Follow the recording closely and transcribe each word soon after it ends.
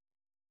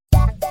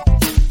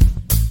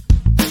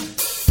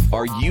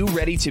Are you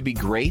ready to be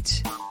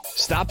great?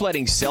 Stop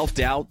letting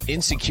self-doubt,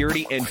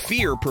 insecurity, and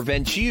fear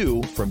prevent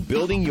you from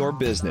building your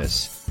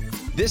business.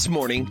 This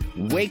morning,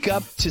 wake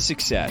up to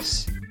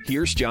success.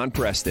 Here's John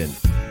Preston.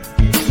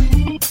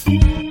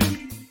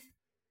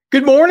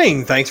 Good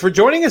morning. Thanks for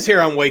joining us here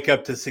on Wake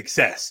Up to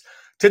Success.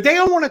 Today,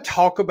 I want to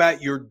talk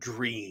about your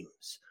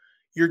dreams.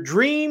 Your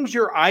dreams,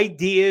 your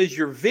ideas,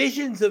 your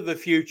visions of the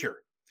future.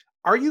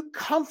 Are you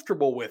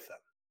comfortable with them?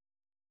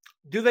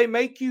 Do they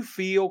make you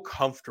feel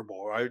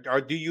comfortable? Or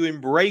do you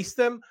embrace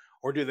them?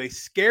 Or do they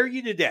scare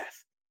you to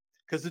death?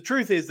 Because the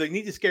truth is, they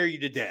need to scare you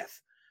to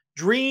death.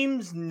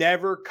 Dreams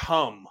never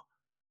come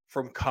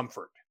from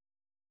comfort.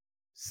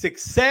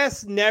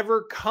 Success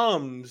never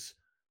comes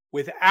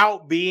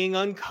without being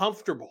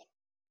uncomfortable.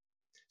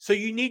 So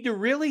you need to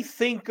really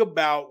think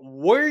about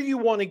where you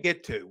want to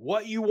get to,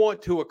 what you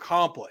want to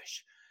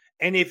accomplish.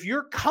 And if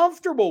you're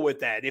comfortable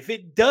with that, if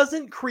it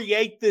doesn't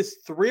create this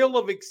thrill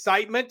of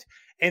excitement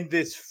and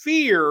this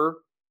fear,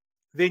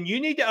 then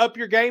you need to up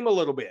your game a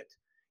little bit.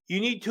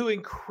 You need to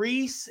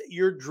increase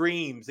your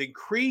dreams,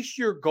 increase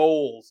your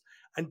goals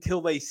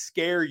until they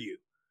scare you,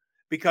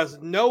 because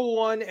no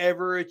one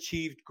ever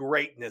achieved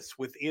greatness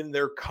within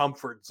their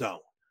comfort zone.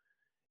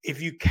 If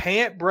you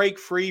can't break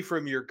free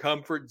from your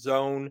comfort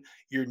zone,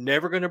 you're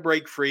never going to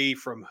break free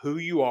from who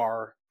you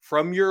are,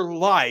 from your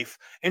life,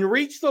 and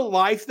reach the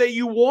life that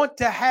you want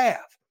to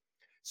have.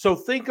 So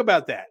think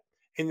about that,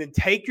 and then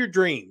take your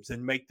dreams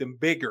and make them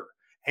bigger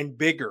and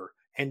bigger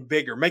and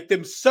bigger. Make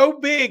them so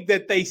big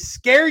that they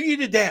scare you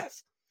to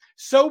death.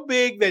 So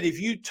big that if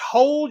you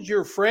told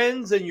your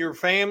friends and your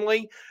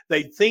family,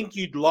 they'd think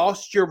you'd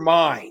lost your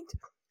mind,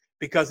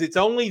 because it's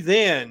only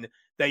then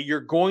that you're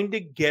going to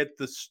get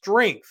the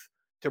strength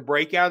to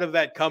break out of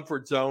that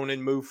comfort zone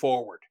and move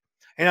forward.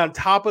 And on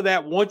top of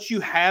that, once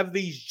you have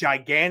these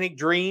gigantic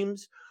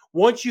dreams,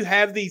 once you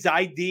have these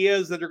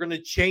ideas that are going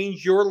to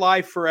change your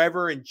life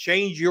forever and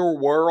change your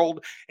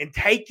world and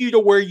take you to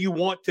where you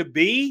want to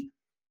be,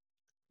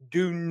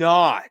 do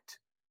not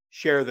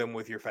share them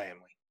with your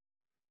family.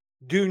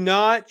 Do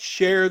not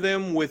share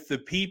them with the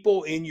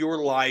people in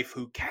your life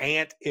who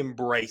can't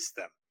embrace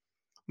them.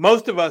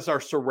 Most of us are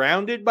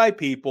surrounded by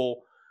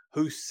people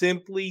who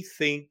simply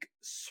think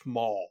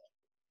small.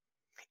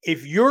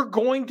 If you're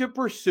going to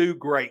pursue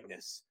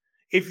greatness,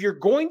 if you're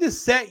going to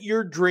set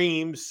your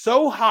dreams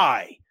so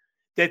high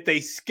that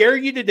they scare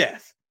you to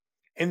death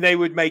and they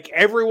would make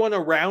everyone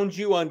around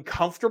you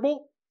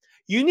uncomfortable,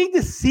 you need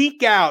to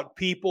seek out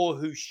people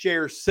who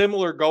share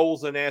similar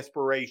goals and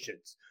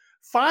aspirations.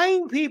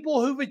 Find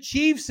people who've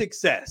achieved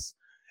success.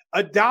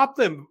 Adopt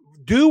them.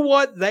 Do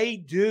what they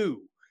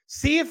do.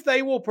 See if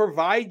they will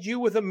provide you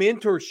with a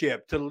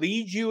mentorship to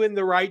lead you in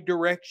the right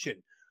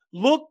direction.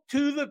 Look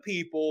to the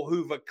people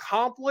who've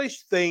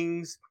accomplished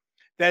things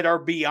that are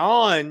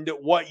beyond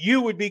what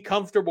you would be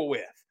comfortable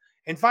with,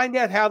 and find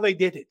out how they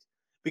did it.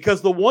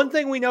 Because the one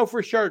thing we know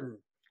for certain,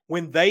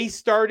 when they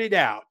started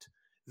out,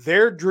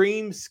 their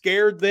dreams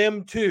scared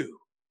them too.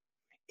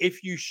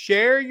 If you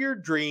share your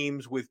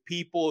dreams with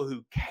people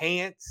who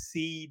can't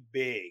see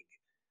big,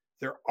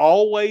 they're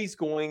always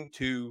going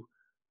to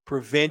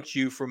prevent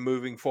you from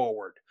moving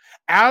forward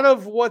out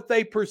of what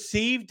they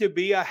perceive to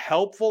be a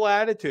helpful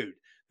attitude.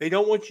 They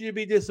don't want you to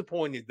be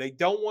disappointed. They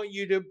don't want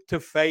you to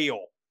fail.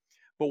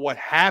 But what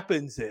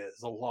happens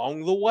is,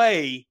 along the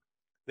way,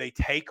 they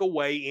take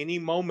away any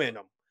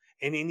momentum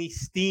and any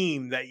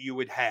steam that you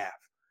would have.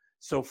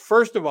 So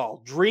first of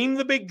all, dream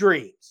the big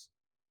dreams.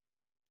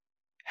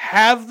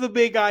 Have the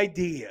big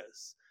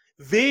ideas.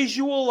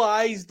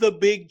 Visualize the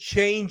big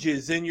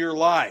changes in your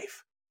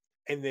life.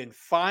 And then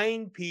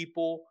find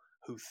people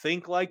who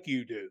think like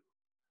you do,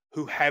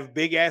 who have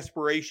big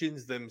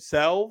aspirations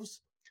themselves.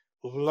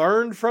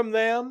 Learn from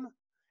them,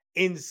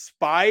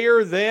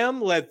 inspire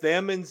them, let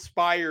them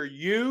inspire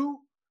you,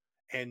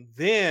 and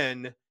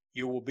then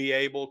you will be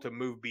able to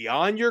move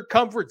beyond your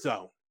comfort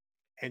zone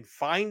and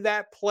find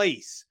that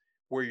place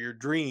where your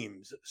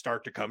dreams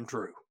start to come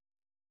true.